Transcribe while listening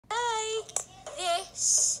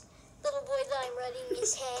rubbing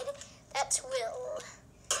his head. That's Will.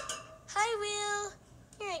 Hi, Will.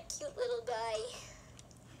 You're a cute little guy.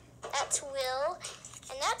 That's Will.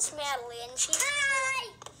 And that's Madeline. She's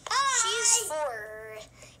 4.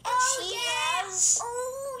 And she has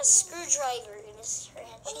a screwdriver in her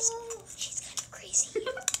hand. She's kind of crazy.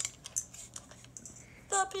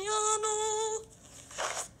 The piano.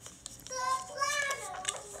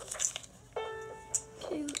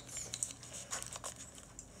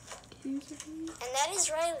 And that is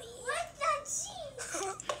Riley. What's that she?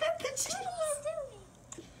 What are you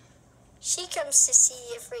doing? She comes to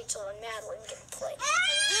see if Rachel and Madeline can play. And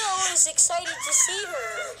Will is excited to see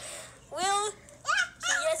her. Will,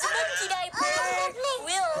 he has a monkey diaper.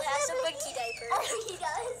 Will has a monkey diaper. Oh, he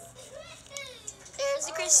does. There's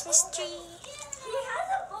a Christmas tree. He has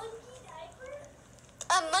a monkey diaper?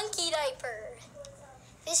 A monkey diaper.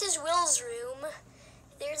 This is Will's room.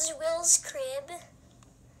 There's Will's crib.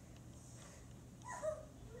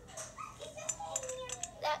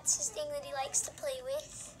 That's his thing that he likes to play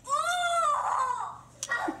with.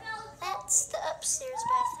 That's the upstairs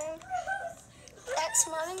bathroom. That's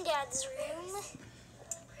Mom and Dad's room.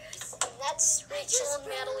 And that's Rachel and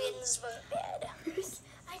Madeline's bunk bed.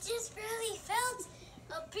 I just really felt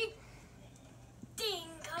a big thing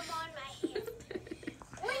come on my hand.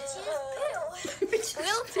 Which is poo.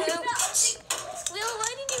 Will pooped.